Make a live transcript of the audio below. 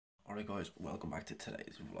Alright guys, welcome back to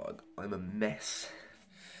today's vlog. I'm a mess.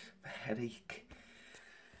 A headache.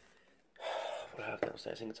 What I have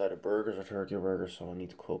downstairs, I think it's either burgers or turkey burgers, so I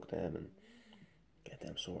need to cook them and get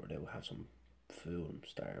them sorted out. Have some food. I'm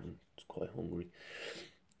starving. It's quite hungry.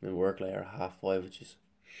 Then work later at 5:30, which is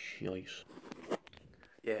shite.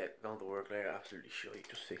 Yeah, going to work later, absolutely shite.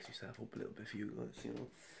 Just fix myself up a little bit for you guys, you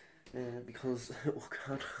know. Because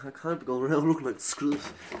I can't be going around looking like screws.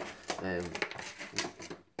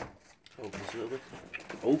 Open this a little bit.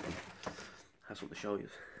 Open. Have something to show you.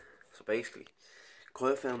 So basically,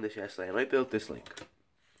 Kyle found this yesterday, and I built this like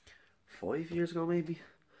 5 years ago, maybe.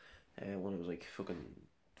 When it was like fucking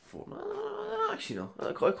 4. No, actually no.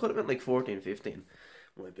 I could have been like 14, 15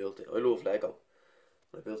 when I built it. I love Lego.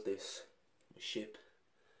 When I built this, my ship,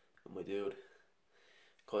 and my dude.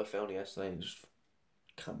 Kyle found it yesterday, and just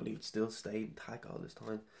can't believe it still stayed intact all this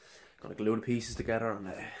time. Gonna glue the pieces together, and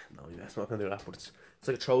no, that's not gonna do that. But it's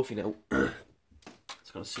like a trophy now. It's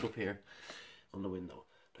gonna sit up here on the window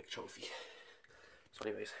like a trophy. So,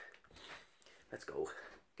 anyways, let's go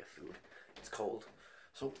get food. It's cold,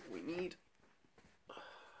 so we need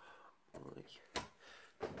like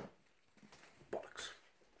bollocks.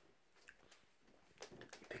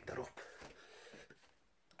 Pick that up.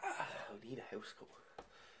 I need a house coat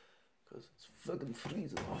because it's fucking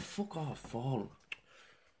freezing. Oh, fuck off, falling.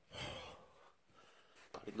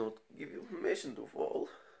 I did not give you permission to fall.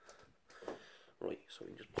 Right, so we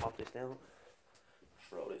can just pop this down,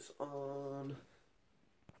 throw this on,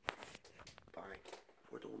 bang,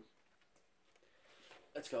 we're done.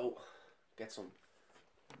 Let's go get some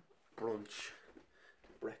brunch,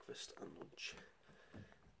 breakfast and lunch.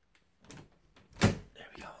 There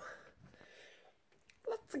we go.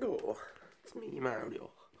 Let's go. It's me,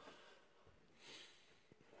 Mario.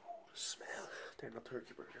 Oh, the smell. They're not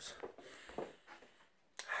turkey burgers.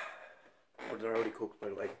 Or they're already cooked, by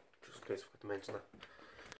the way, just in case I forgot to mention that.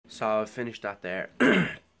 So I finished that there.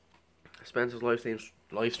 Spencer's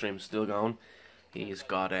live stream's still going. He's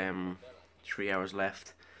got 3 hours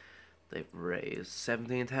left. They've raised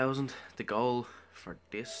 17,000. The goal for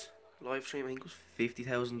this live stream, I think, was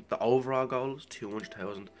 50,000. The overall goal was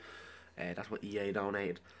 200,000. That's what EA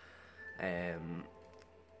donated.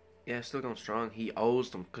 Yeah, still going strong. He owes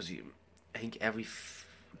them because I think every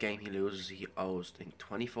game he loses, he owes, I think,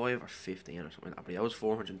 25 or 15 or something like that. But he owes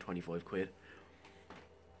 425 quid.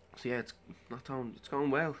 So yeah, it's going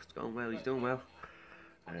well. It's going well. He's doing well.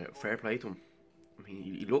 Fair play to him. I mean,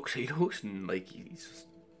 he looks like he's just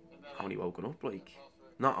only woken up. Like,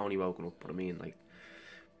 not only woken up, but I mean, like,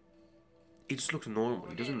 he just looks normal.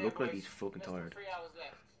 He doesn't look like he's fucking tired. 3 hours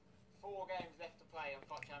left. 4 games left to play on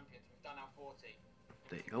FUT Champions. We've done our 40.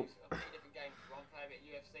 There you go. A few different games. One play a bit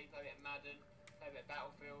UFC, play a bit Madden, play a bit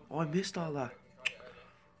Battlefield. Oh, I missed all that.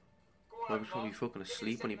 I was probably fucking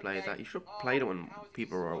asleep when he played that. You should have played it when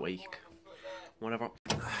people were awake. Whatever.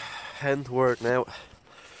 Heading to work now.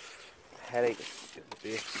 Headache is in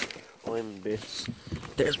bits. I'm in bits.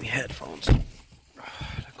 There's my headphones.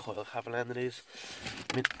 That coil have a land of these.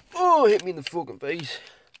 I mean, oh, hit me in the fucking face.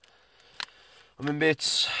 I'm in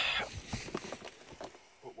bits.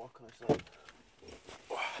 But what can I say?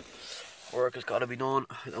 Work has got to be done.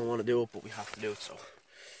 I don't want to do it, but we have to do it, so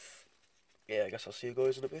yeah, I guess I'll see you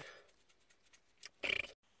guys in a bit.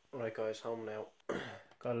 Alright guys, home now.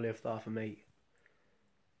 Got a lift off of mate.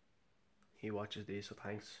 He watches these, so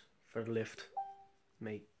thanks for the lift,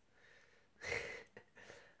 mate.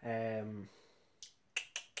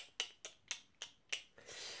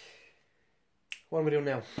 What am I doing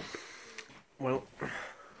now? Well,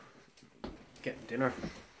 getting dinner.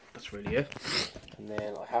 That's really it. And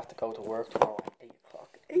then I have to go to work tomorrow at 8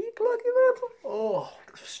 o'clock. 8 o'clock, you know? Oh,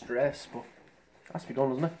 stress, but it has to be done,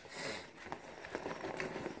 doesn't it?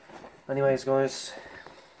 Anyways, guys,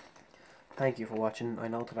 thank you for watching. I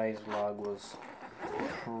know today's vlog was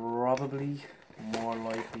probably more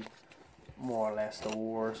or less the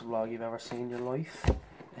worst vlog you've ever seen in your life.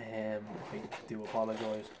 I do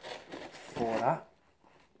apologise for that.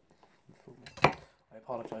 I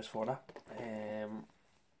apologise for that.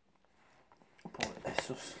 But it's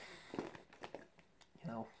just, you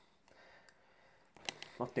know,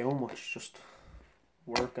 not doing much, just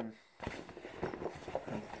working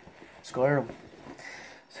and Skyrim.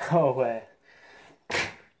 So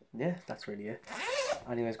yeah, that's really it.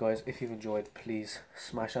 Anyways guys, if you've enjoyed, please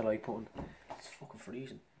smash that like button. It's fucking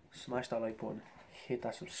freezing. Smash that like button, hit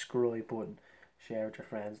that subscribe button, share with your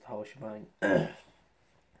friends, the whole shebang. And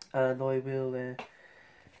I will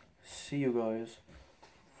see you guys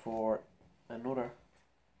for another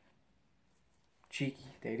cheeky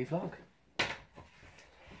daily vlog.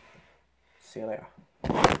 See you later.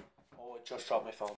 Oh, I just dropped my phone.